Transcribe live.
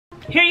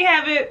here you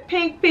have it,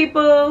 pink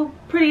people,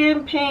 pretty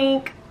in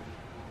pink.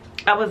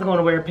 I wasn't going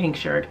to wear a pink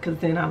shirt because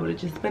then I would have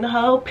just been a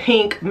whole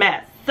pink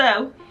mess.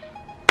 So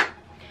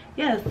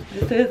yes,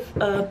 this is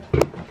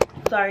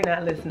sorry,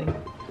 not listening.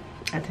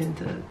 I tend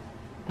to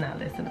not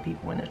listen to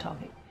people when they're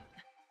talking.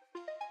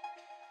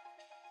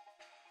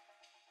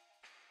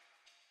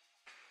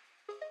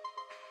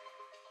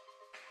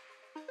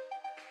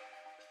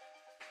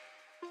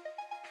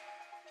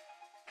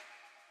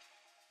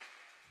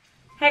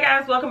 Hey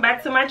guys, welcome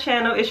back to my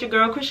channel. It's your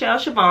girl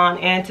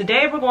Siobhan, and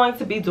today we're going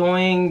to be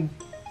doing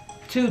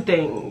two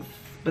things,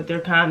 but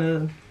they're kind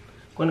of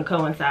going to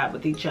coincide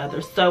with each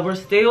other. So we're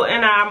still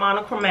in our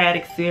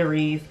monochromatic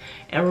series,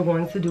 and we're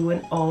going to do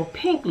an all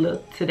pink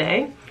look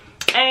today.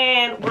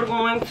 And we're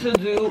going to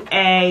do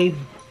a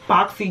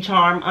Boxy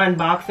Charm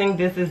unboxing.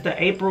 This is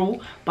the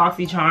April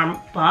Boxy Charm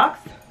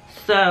box.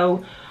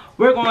 So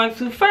we're going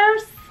to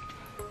first,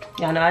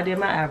 y'all know I did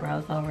my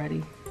eyebrows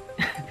already.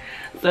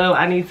 So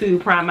I need to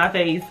prime my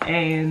face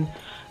and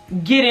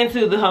get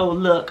into the whole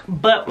look.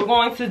 But we're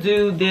going to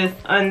do this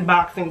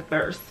unboxing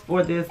first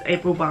for this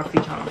April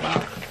Boxy Charm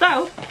box.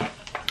 So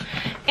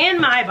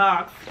in my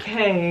box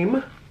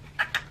came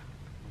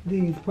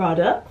these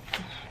products.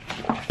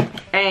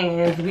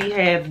 And we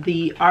have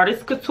the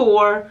Artist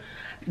Couture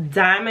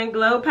Diamond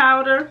Glow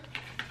Powder.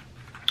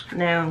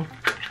 Now,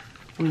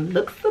 from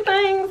looks of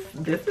things,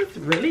 this is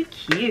really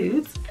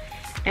cute.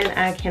 And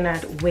I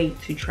cannot wait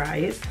to try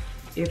it.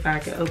 If I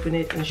can open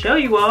it and show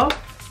you all.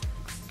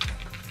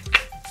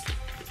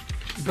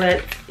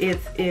 But it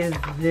is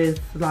this,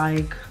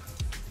 like,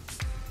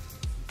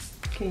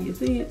 can you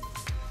see it?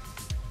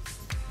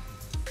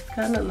 It's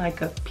kind of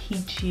like a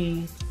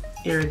peachy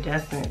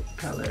iridescent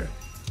color.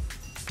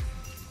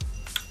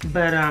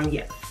 But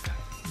yes,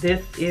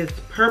 this is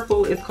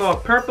purple. It's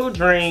called Purple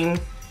Dream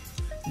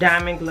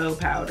Diamond Glow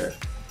Powder.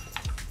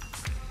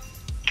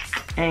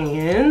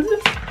 And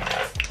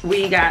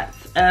we got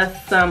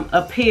us some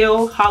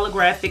Appeal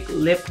Holographic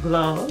Lip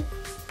Gloss.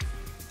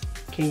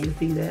 Can you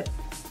see that?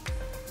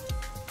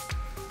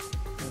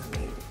 Let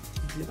me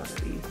do one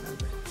of these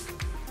numbers.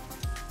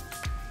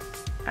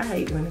 I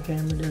hate when the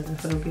camera doesn't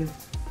focus.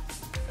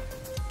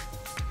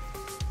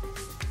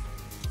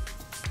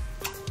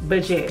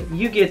 But yeah,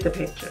 you get the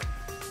picture.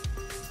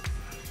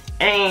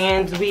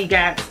 And we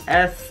got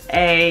us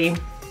a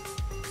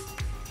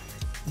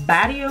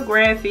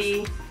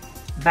Bodyography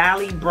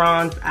Valley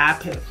Bronze Eye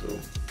Pencil.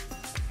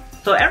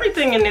 So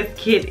everything in this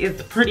kit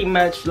is pretty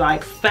much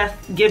like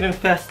giving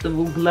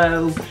festival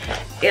glow.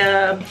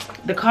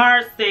 The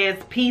card says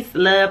peace,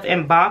 love,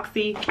 and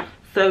boxy.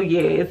 So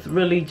yeah, it's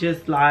really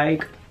just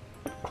like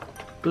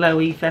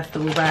glowy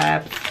festival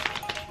vibes.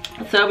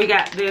 So we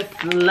got this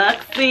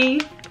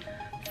Luxie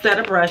set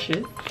of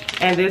brushes.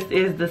 And this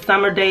is the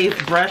Summer Days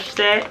brush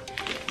set.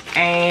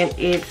 And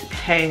it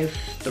has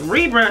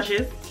 3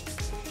 brushes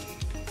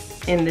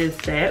in this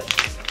set.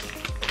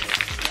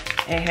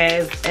 It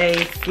has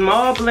a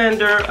small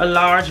blender, a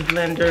large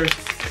blender,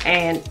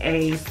 and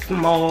a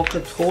small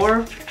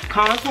Couture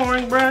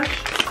contouring brush.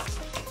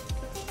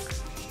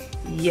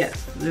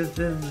 Yes, this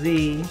is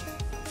the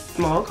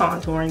small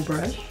contouring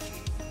brush.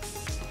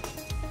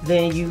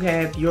 Then you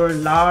have your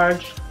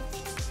large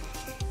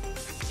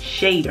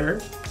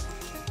shader.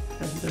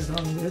 That's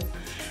all it is.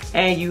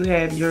 And you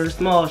have your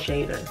small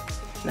shader.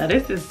 Now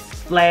this is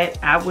flat.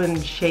 I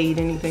wouldn't shade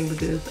anything with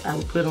this. I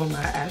would put on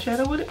my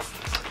eyeshadow with it.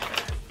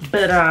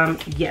 But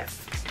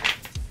yes,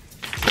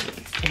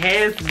 it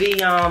has the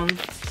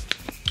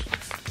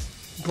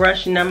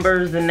brush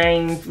numbers and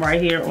names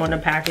right here on the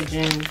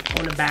packaging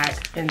on the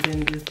back, and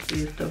then this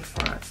is the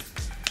front,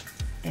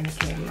 and it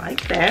came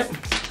like that.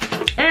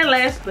 And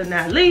last but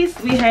not least,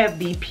 we have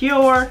the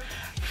Pure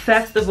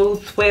Festival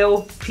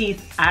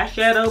 12-piece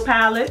eyeshadow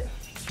palette,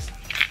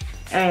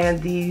 and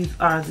these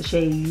are the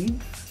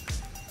shades.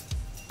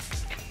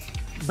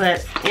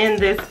 But in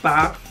this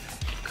box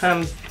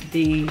comes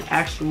the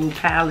actual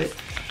palette,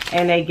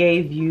 and they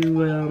gave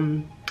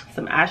you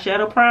some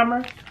eyeshadow primer.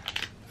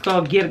 It's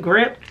called Get a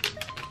Grip.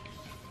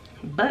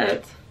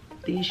 But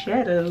these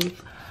shadows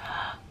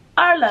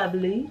are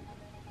lovely.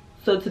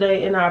 So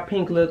today in our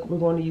pink look, we're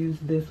going to use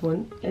this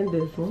one and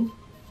this one,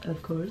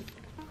 of course.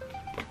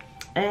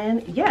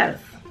 And yes,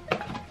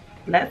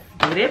 let's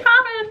get it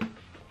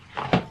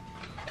poppin'.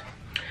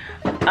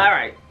 All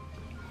right.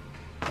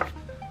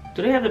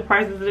 Do they have the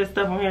prices of this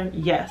stuff on here?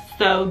 Yes.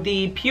 So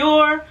the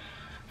Pure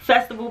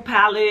Festival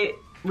palette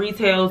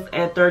retails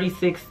at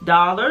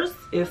 $36.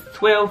 It's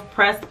 12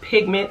 pressed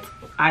pigment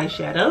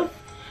eyeshadows.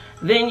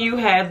 Then you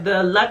have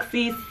the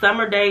Luxie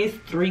Summer Days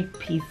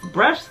 3-piece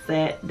brush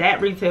set. That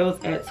retails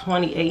at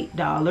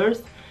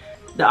 $28.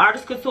 The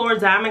Artist Couture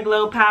Diamond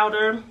Glow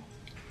Powder,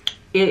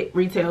 it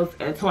retails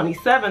at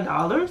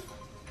 $27.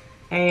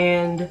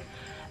 And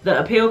the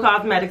Appeal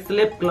Cosmetics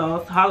Lip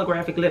Gloss,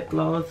 Holographic Lip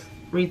Gloss,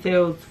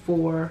 retails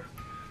for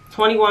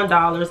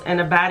 $21. And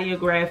the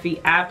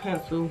Bodyography Eye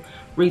Pencil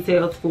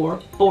retails for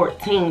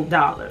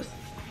 $14.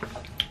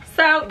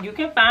 So you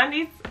can find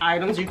these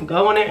items. You can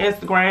go on their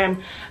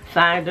Instagram,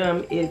 find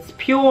them. It's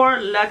Pure,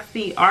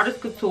 Luxy,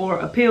 Artist Couture,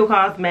 Appeal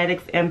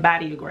Cosmetics, and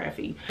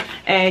Bodyography.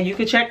 And you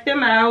can check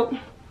them out.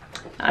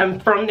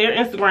 From their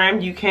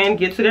Instagram, you can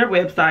get to their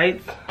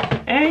websites.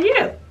 And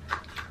yeah,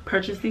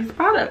 purchase these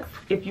products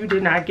if you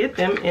did not get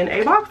them in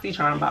a Boxy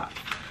Charm box.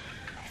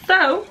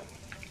 So,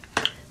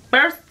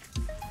 first,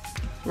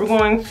 we're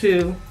going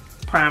to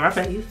prime our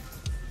face.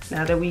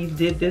 Now that we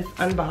did this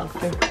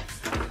unboxing,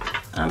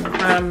 I'm gonna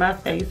prime my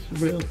face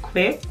real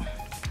quick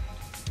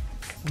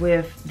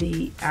with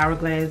the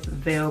Hourglass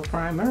Veil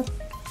Primer.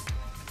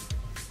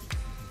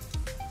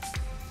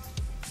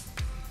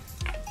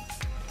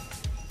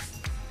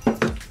 I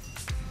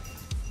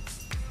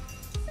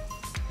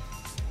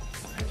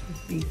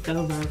just be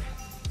so rough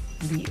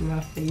beating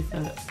my face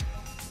up.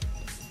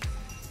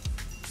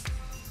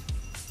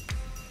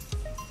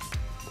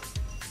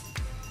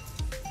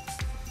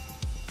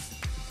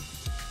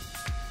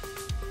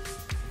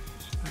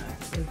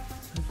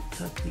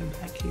 Tuck you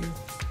back here,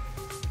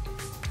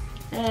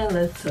 and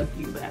let's tuck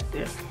you back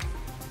there.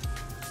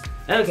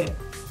 Okay,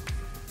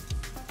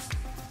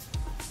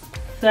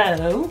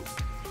 so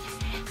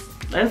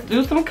let's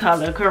do some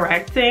color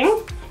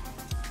correcting,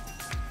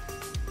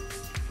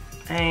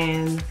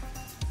 and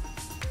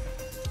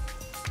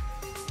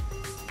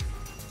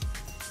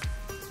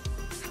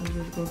I'm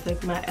just gonna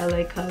take my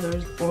LA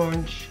Colors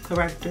Orange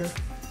Corrector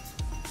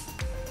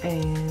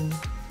and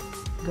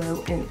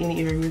go in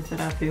any areas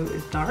that I feel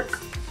is dark.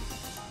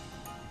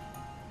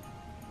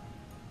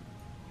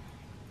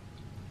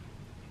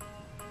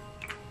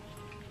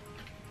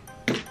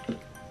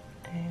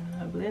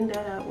 Blend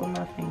that out with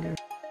my finger.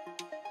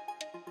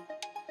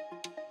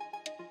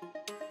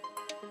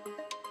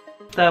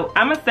 So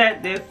I'm gonna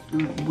set this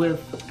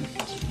with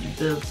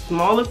the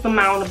smallest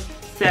amount of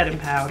setting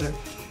powder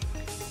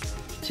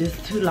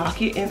just to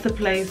lock it into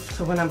place,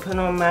 so when I'm putting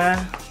on my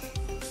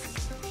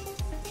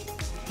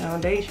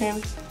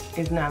foundation,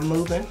 it's not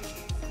moving.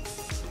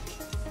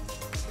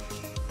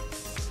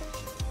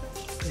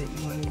 But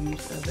you want to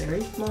use a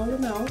very small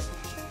amount.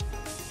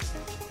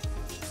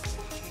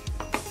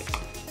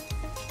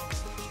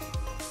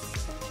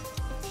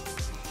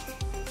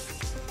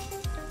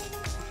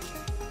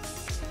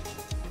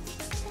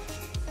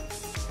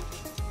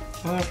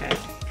 Okay,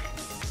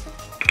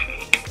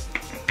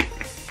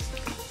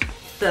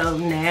 so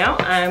now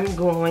I'm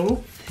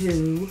going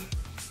to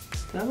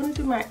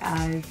do my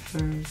eyes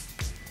first.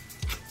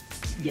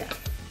 Yes.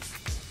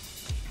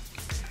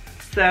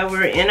 So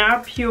we're in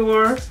our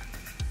Pure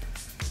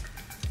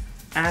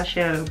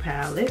eyeshadow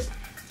palette,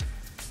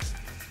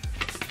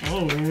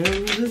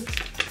 and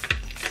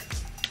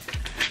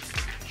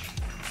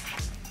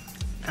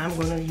I'm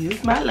going to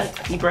use my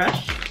Luxy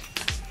brush.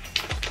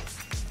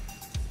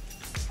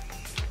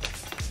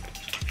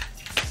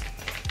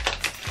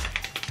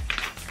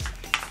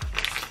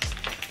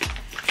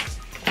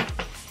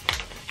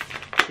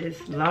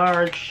 This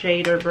large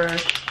shader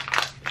brush,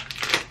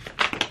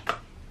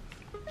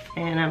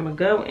 and I'm gonna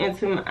go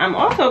into I'm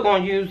also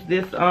gonna use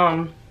this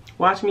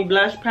Watch Me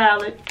Blush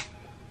palette.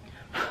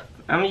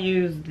 I'm gonna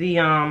use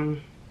the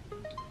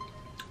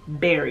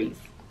berries,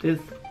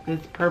 this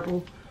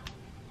purple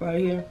right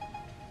here.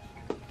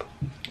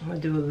 I'm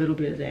gonna do a little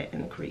bit of that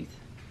in the crease.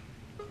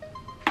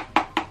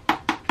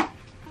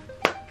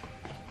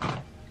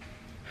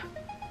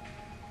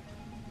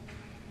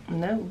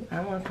 No,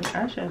 I want some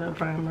eyeshadow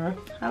primer.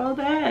 How about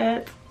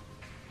that?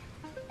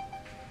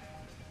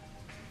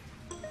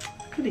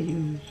 Could have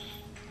used.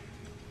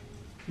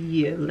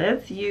 Yeah,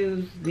 let's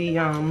use the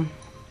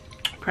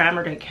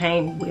primer that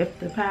came with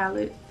the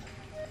palette.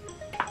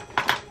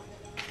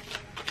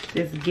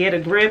 This Get a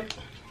Grip.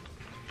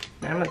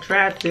 I'm gonna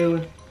try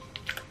to.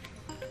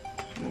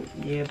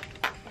 Yeah,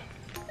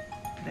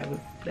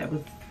 that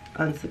was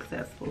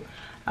unsuccessful.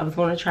 I was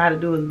gonna try to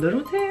do a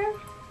little tear.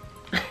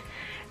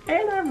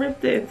 And I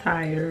ripped the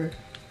entire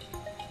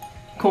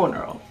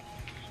corner off.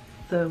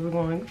 So we're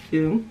going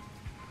to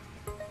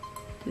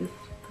just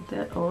put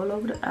that all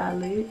over the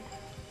eyelid.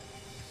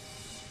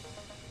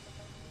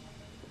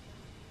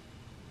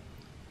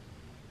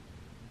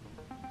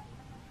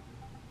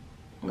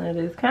 Now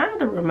this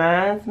kind of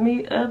reminds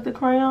me of the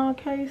Crayon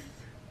case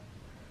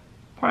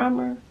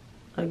primer.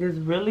 Like, it's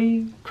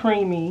really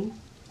creamy.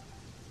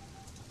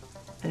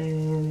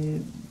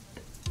 And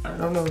I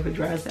don't know if it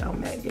dries out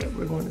matte yet.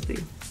 We're going to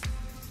see.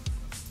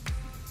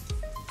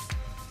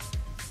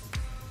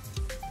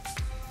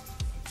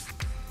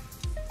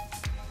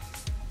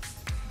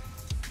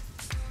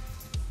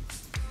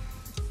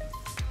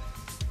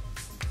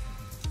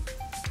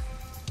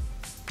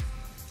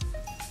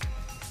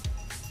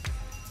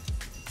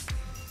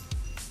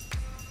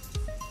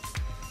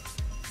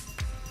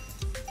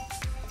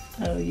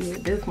 Oh yeah,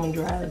 this one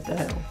dries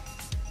down.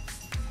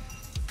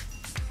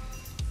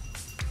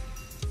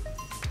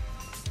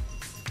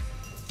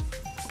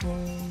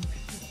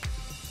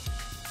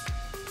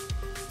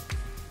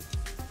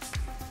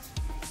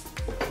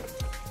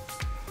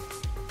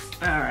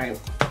 Alright,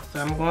 so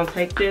I'm going to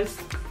take this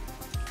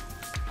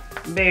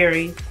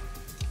berries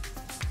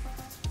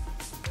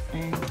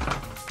and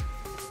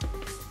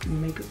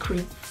make a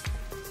crease.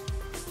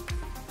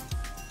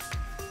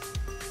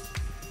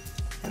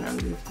 And I'm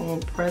just going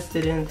to press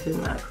it into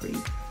my crease.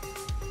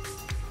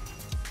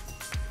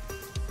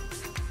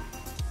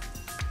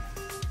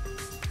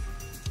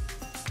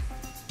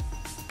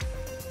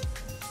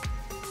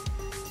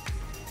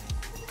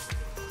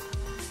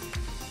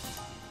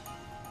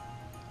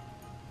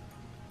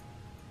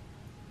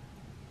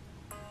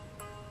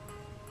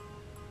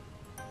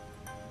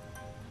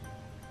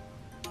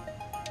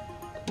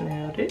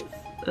 Now this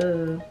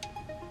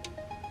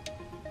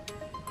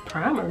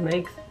primer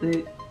makes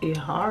it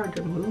hard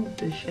to move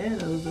the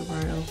shadows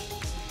around.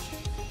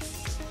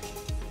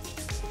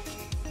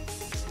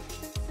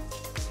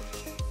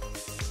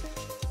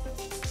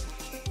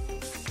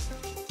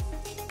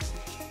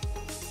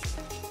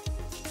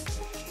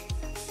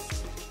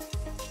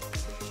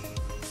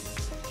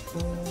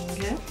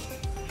 Okay.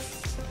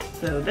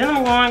 So then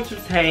I'm going to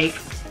take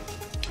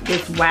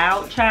this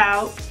Wild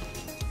Child.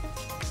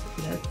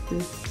 That's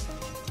this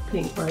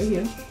pink right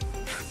here,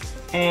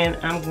 and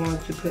I'm going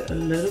to put a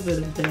little bit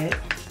of that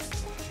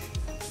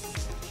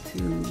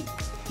to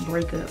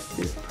break up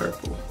this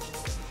purple.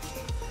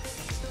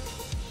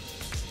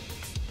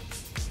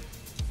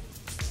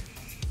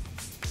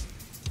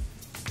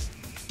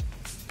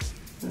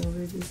 So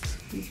we're just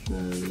squeezing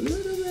a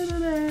little bit of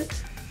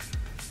that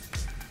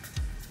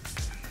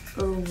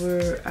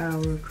over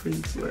our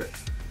crease work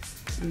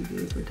we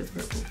did with the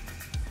purple.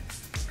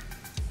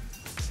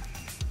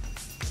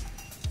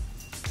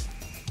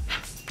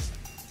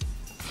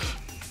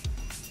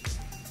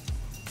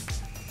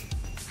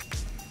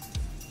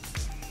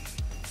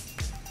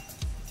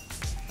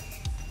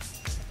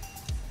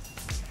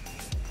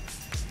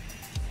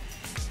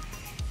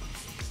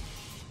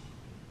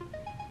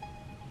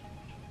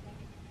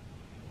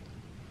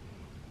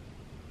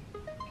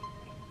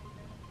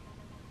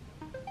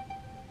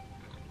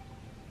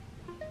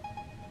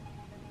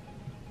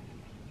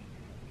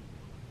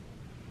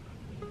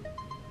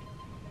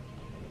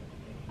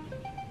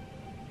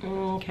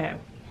 Okay,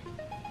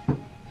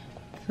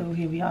 so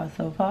here we are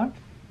so far.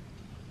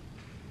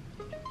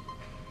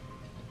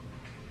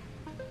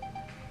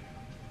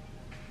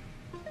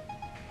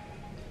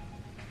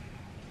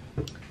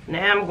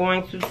 Now I'm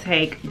going to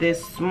take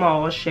this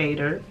small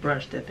shader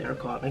brush that they're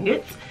calling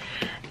it,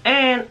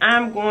 and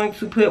I'm going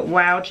to put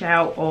Wild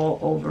Child all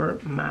over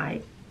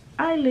my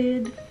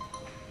eyelid.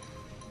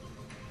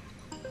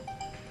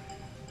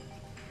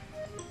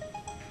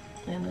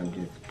 And I'm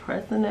just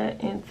pressing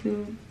that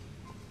into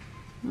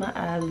my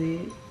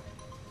eyelid.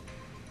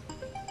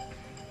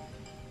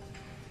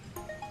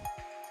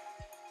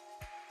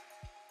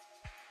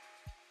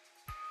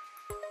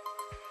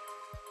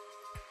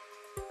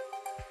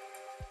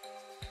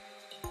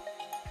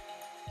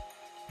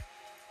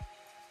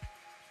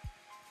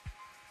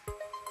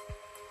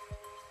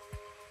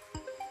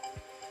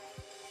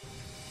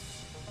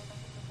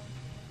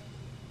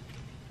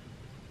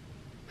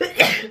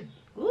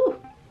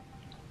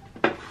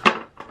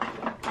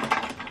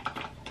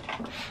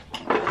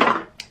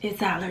 It's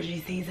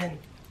allergy season.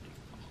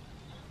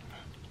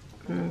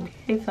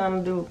 Okay, so I'm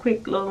gonna do a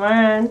quick little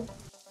line.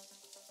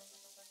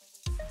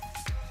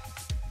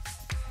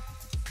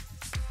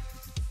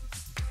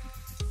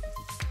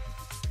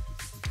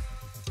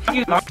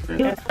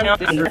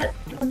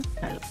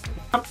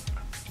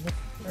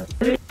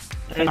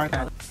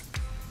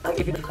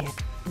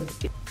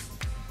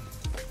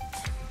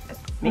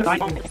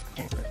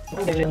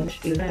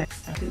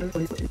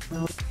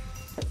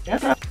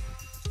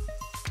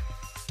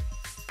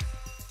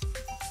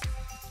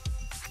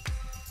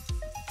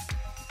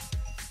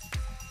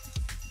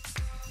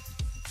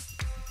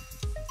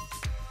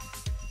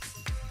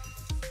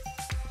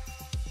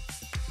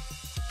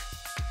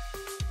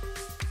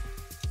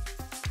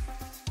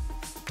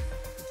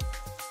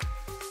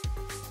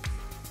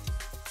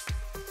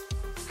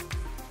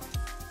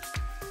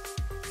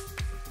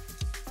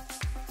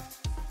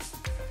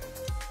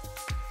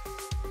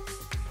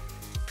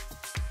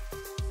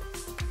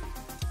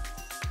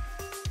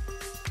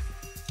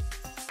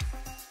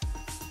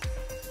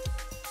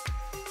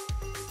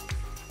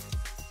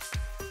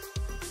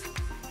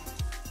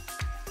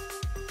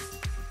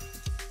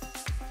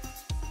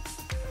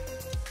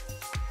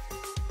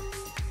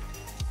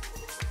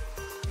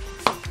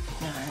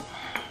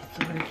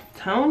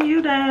 Tone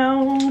you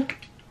down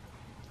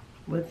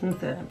with some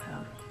setting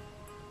powder.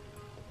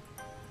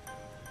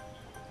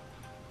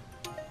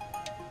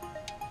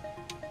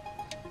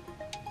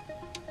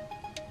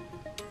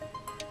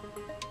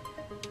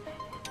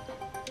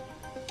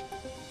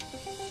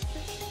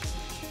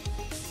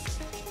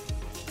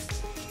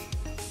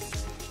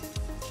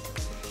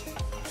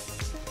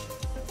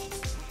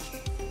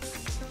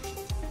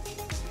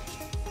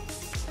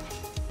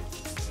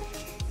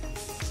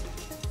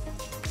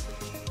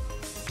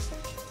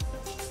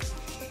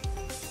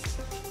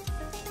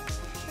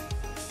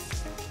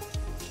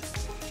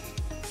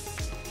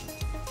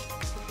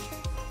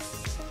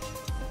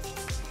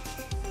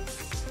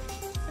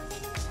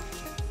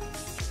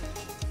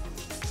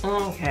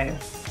 Okay,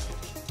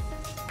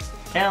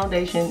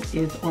 foundation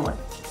is on.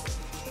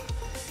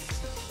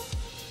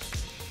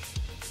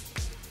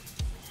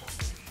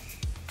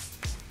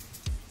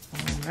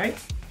 Alright.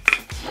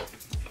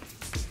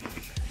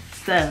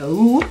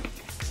 So,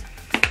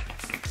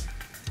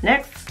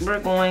 next we're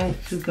going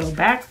to go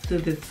back to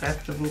this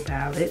festival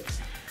palette.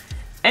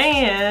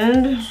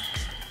 And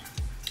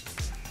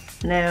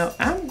now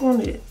I'm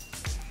going to,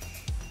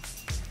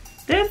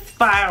 this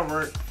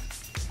fireworks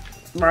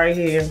right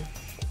here.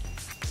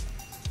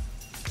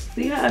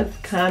 See how it's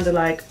kind of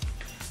like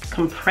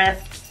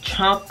compressed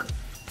chunk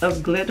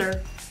of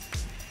glitter?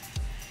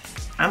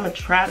 I'm going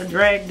to try to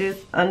drag this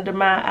under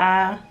my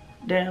eye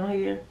down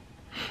here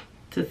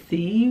to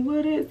see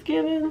what it's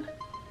giving.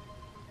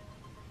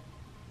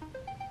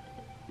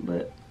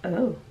 But,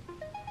 oh.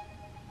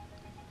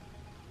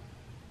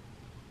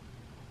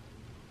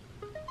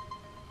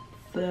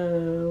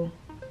 So,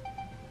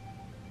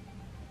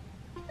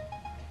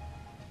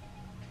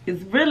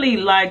 it's really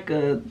like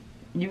a,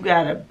 you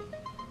gotta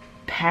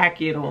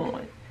pack it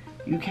on.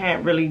 You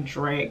can't really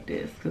drag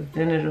this because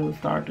then it'll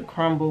start to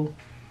crumble.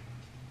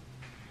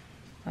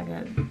 I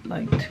got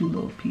like 2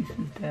 little pieces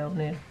down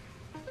there.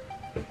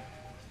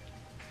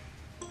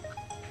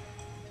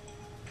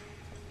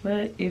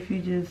 But if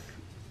you just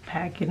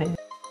pack it in.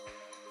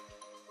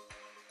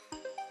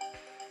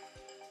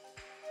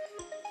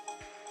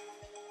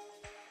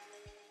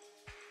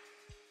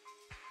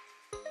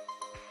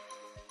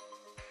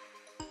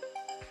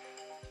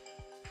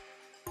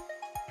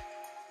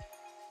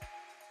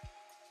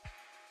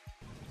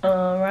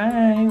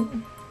 Alright.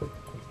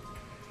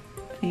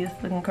 See,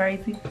 it's looking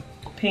crazy.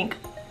 Pink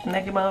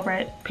naked mole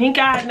rat.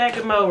 Pink-eyed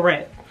naked mole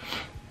rat.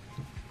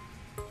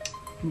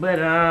 But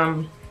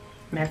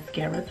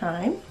mascara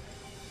time.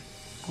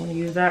 I'm gonna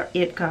use our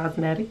It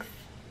Cosmetics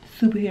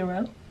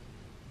Superhero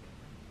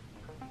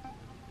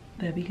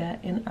that we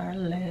got in our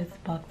last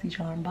Boxy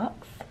Charm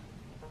box.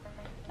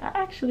 I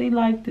actually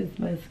like this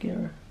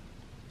mascara.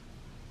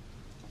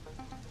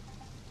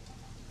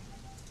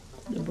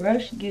 The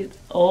brush gets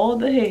all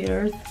the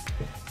hairs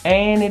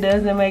and it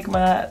doesn't make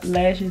my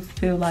lashes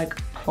feel like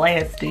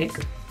plastic.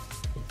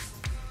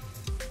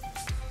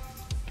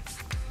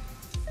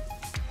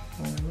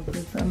 I'm gonna put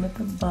some at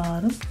the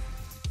bottom.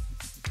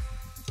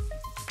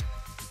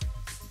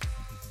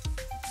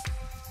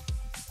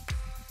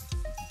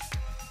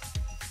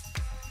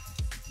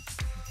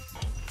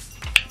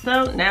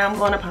 So now I'm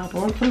going to pop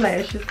on some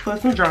lashes for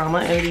some drama,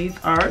 and these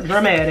are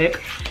dramatic,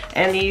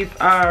 and these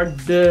are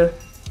the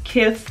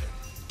Kiss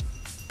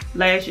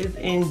lashes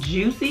in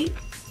Juicy.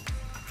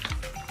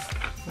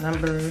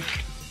 Number,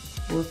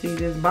 we'll see,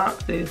 this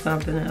box is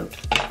something else.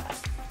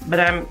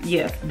 But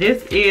yes,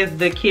 this is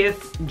the Kiss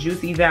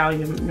Juicy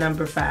Volume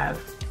number 5.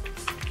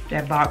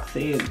 That box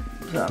said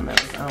something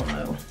else, I don't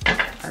know.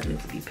 I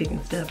just be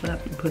picking stuff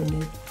up and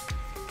putting it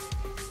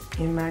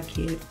in my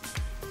kit.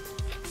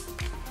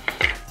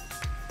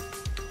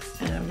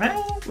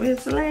 Alright,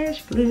 where's the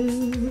lash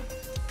glue?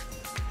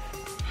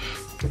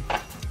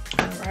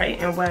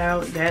 Alright, and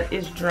while that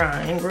is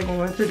drying, we're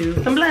going to do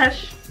some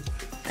blush.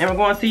 And we're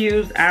going to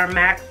use our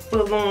M.A.C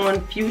Full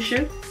On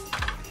Fuchsia.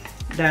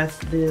 That's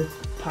this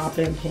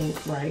poppin'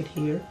 pink right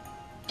here.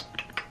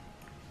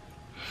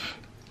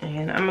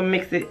 And I'm going to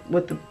mix it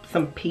with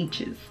some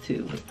peaches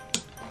too.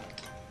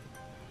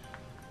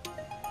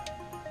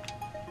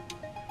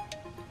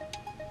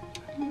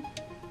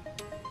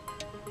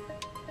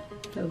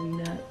 So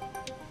we're not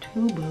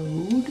too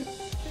bold.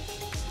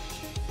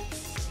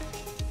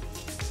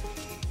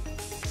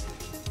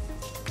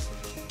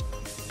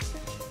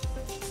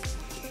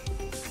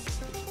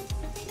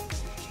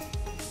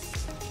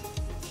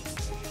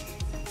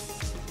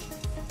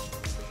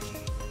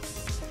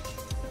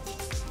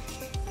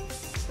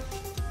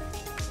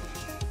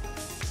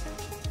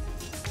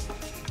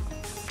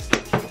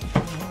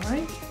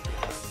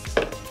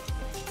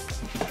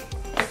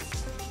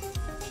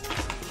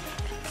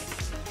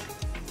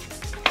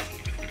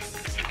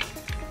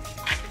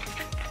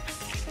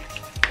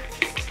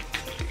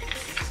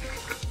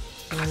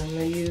 I'm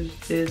going to use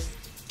this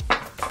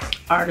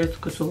Artist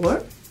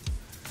Couture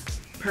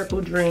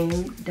Purple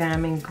Dream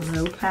Diamond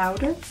Glow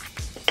Powder.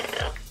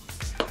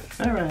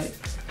 Alright.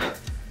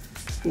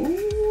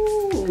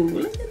 Ooh,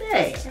 look at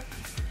that.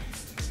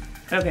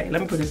 Okay,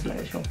 let me put this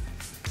blush on.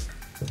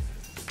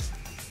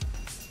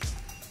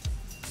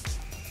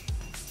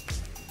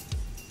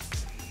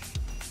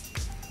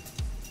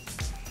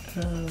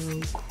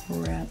 Oh,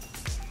 crap.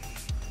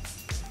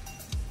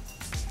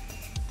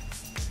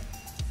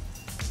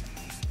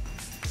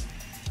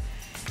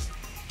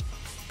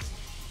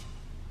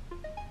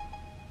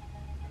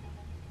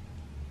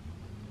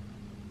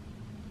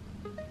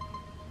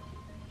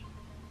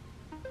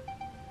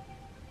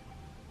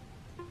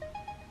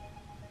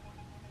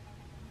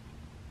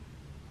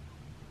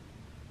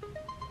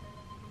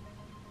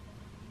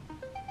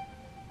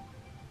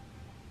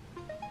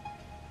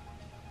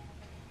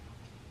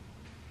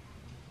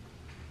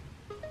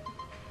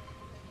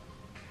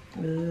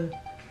 Let's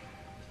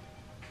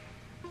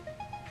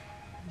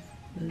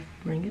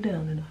bring it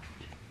down a notch.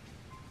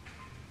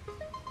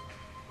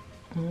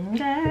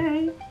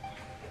 Okay.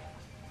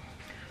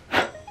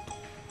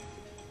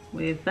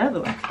 Where's the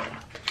other one?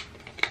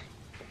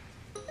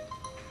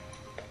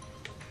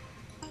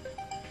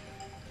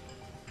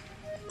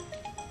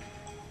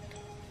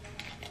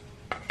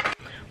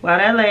 While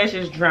that lash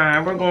is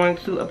drying, we're going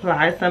to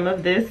apply some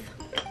of this.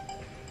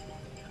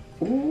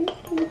 Ooh,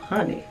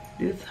 honey,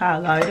 this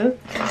highlighter.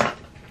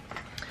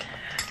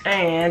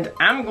 And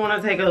I'm going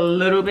to take a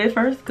little bit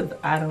first because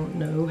I don't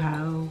know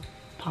how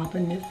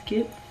popping this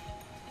gets.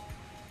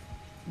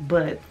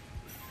 But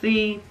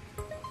see,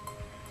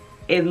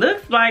 it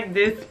looks like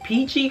this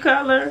peachy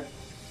color.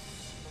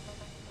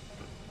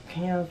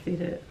 Can y'all see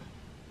that?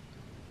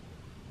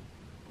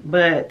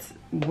 But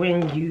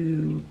when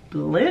you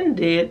blend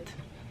it,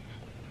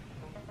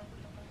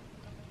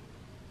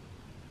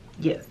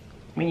 yes,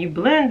 when you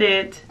blend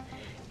it,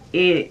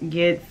 it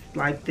gets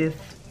like this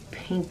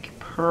pink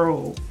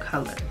pearl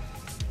color.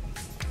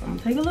 I'm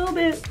gonna take a little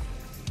bit.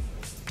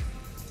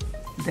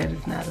 That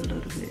is not a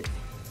little bit.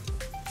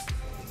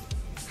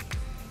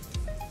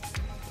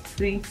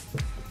 See,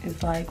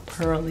 it's like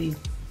pearly.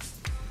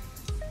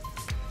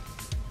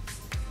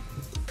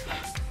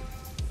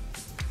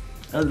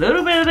 A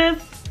little bit of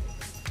this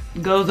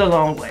goes a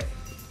long way.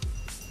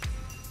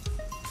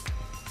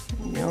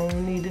 You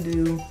don't need to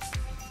do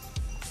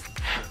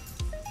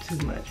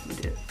too much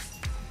with this.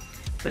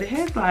 But it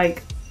has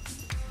like,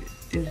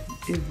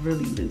 it's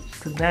really loose.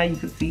 Because now you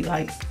can see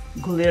like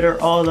glitter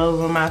all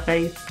over my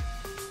face.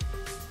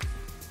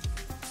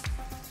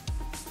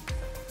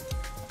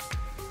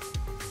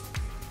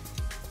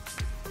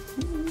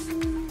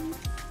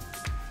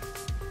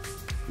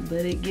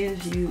 But it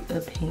gives you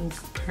a pink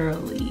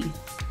pearly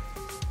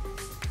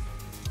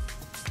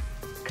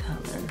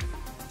color,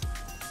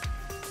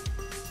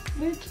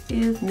 which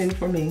is new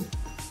for me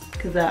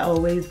because I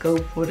always go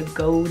for the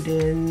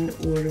golden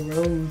or the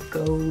rose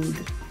gold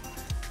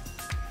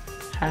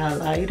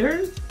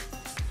highlighters,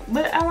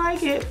 but I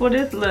like it for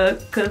this look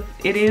because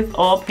it is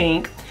all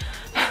pink.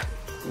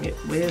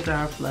 Where's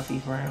our fluffy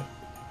friend?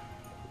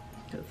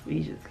 Because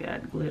we just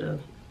got glitter.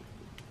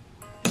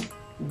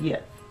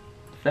 Yes,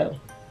 so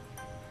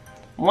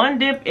one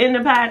dip in the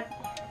pot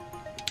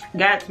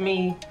got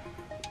me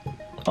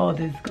all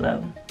this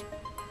glow.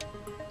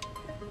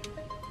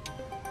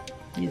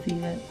 You see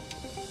that?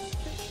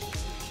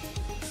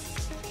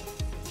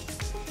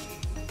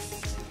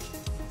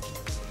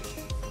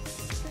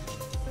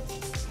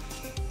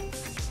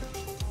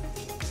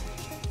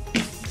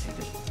 Take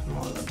a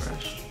smaller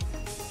brush.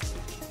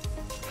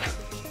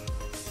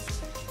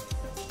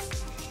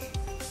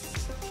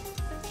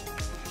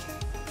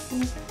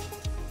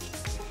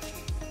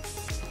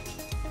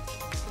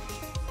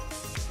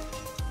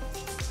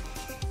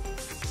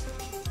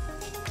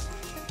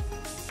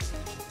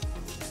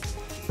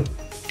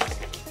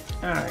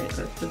 Alright,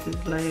 let's put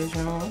this lash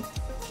on.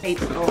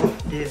 Take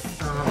off this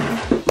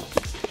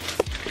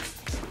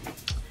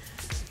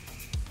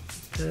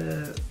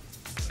the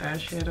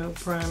eyeshadow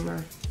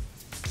primer.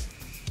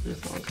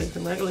 Just gonna take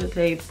some regular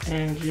tape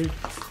and just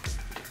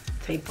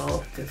tape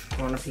off this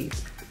corner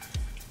piece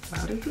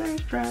while this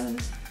lash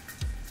dries.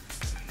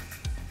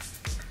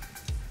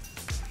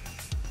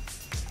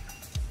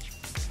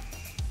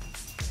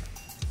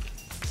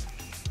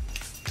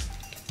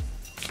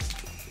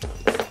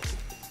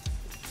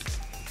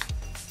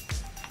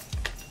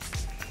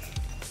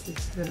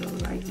 Just little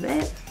like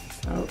that.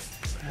 Oh,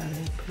 I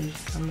didn't push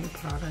some of the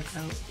product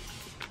out.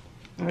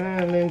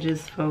 And then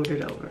just fold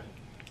it over.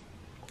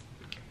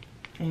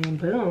 And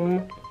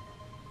boom,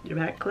 you're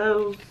back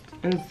closed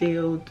and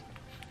sealed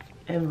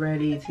and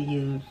ready to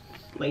use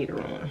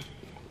later on.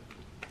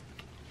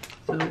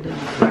 So it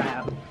doesn't dry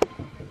out.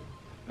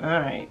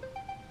 Alright,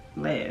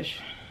 lash.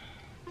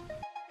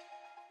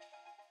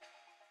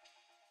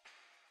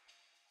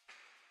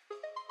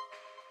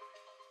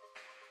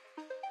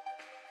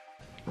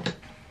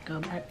 Go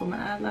back with my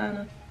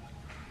eyeliner.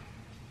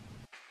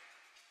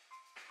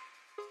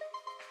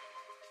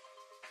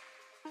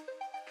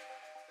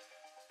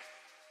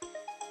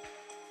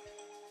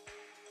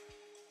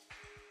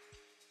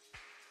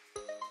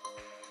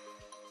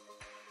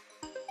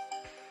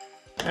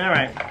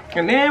 Alright,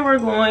 and then we're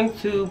going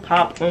to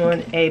pop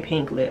on a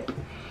pink lip.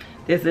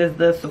 This is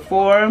the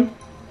Sephora.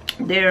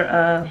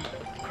 They're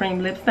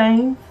cream lip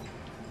stains.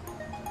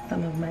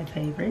 Some of my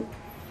favorites.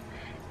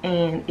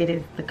 And it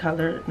is the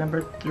color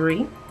number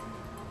 3.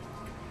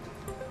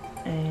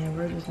 And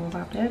we're just gonna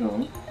pop that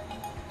on.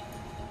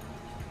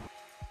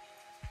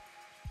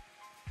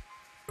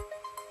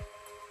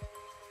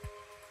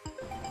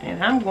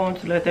 And I'm going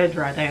to let that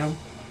dry down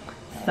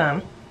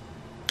some.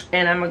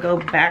 And I'm gonna go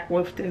back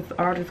with this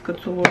Artist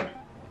Couture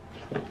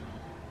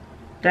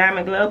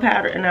Diamond Glow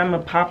Powder, and I'm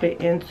gonna pop it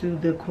into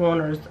the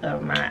corners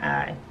of my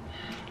eye.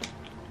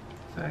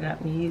 So I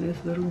got me this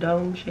little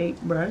dome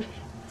shaped brush,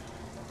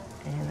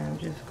 and I'm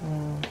just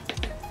gonna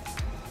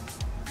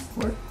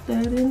work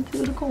that into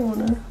the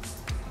corner.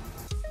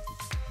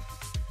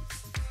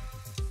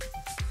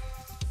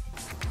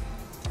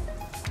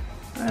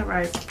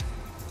 Alright,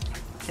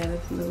 got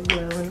it a little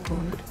glow in the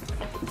corner.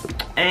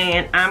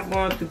 And I'm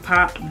going to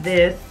pop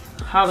this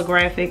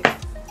Holographic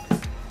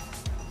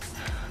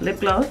lip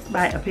gloss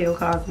by April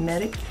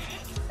Cosmetics.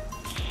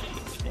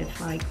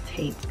 It's like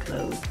tape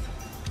closed.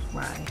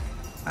 Why?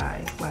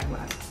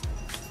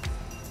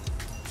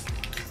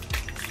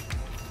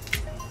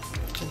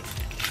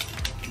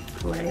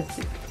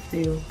 Classic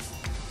still.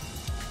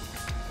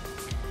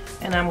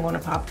 And I'm going to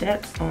pop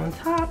that on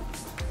top.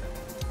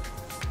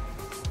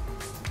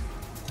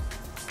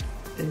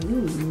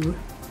 Ooh.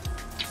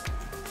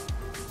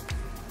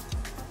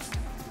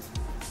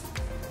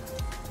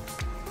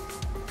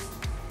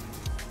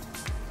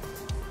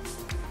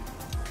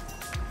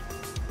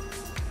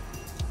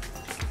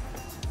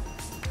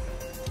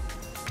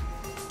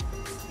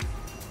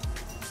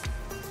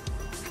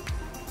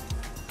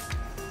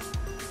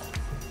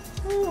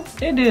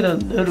 It did a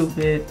little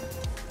bit,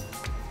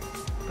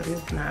 but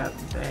it's not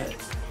that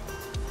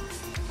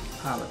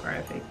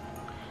holographic.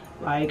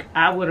 Like,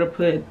 I would have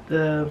put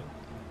the,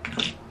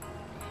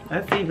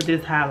 let's see what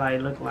this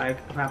highlight look like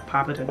if I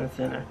pop it in the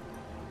center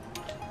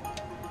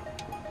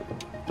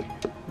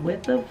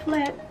with a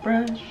flat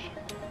brush.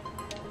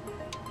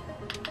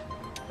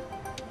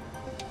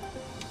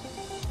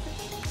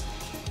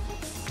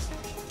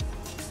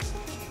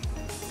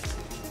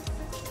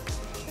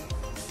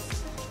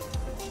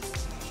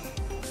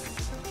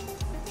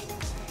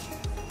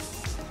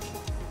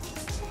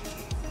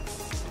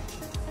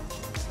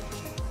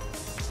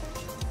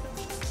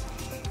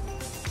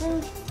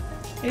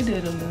 It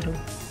did a little.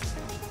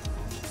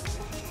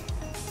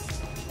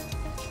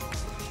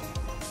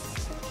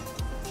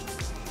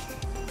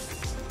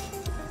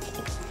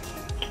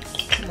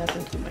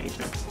 Nothing too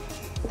major.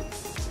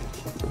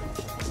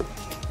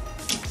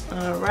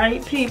 All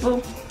right,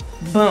 people.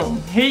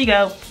 Boom. Here you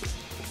go.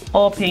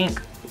 All pink.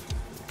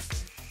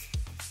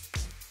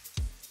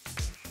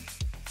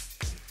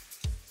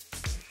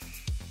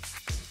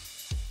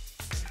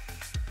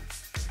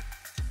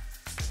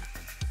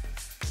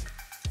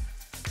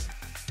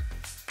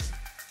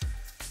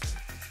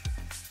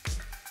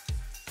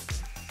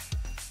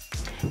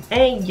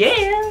 And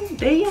yeah,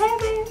 there you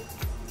have it.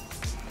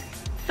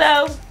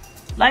 So,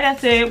 like I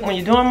said, when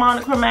you're doing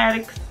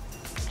monochromatics,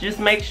 just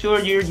make sure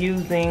you're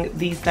using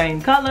the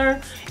same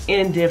color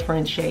in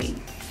different shades,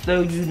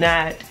 so you're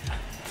not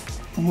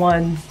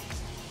one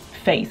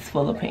face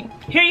full of pink.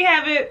 Here you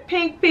have it,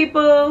 pink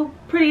people,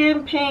 pretty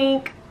in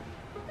pink.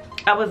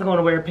 I wasn't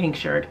gonna wear a pink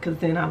shirt because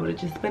then I would have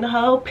just been a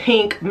whole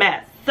pink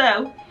mess.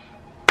 So,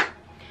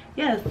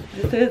 yes,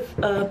 this is,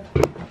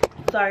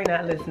 sorry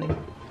not listening.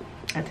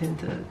 I tend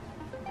to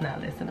not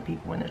listen to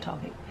people when they're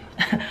talking.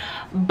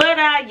 But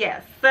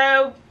yes,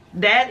 so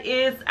that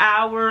is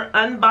our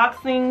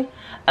unboxing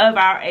of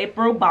our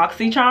April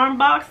Boxy Charm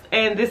box,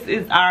 and this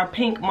is our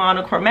pink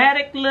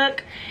monochromatic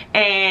look,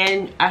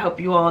 and I hope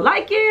you all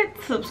like it.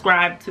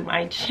 Subscribe to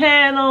my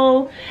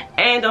channel,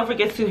 and don't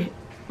forget to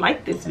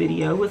like this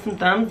video with some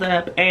thumbs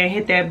up and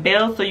hit that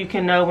bell so you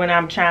can know when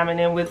I'm chiming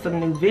in with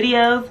some new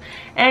videos.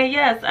 And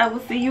yes, I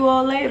will see you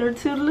all later.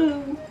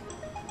 Toodaloo.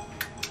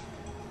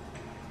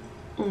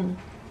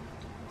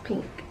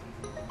 Pink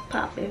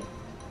poppin',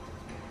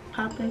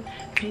 poppin',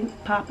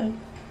 pink poppin',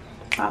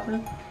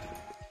 poppin'.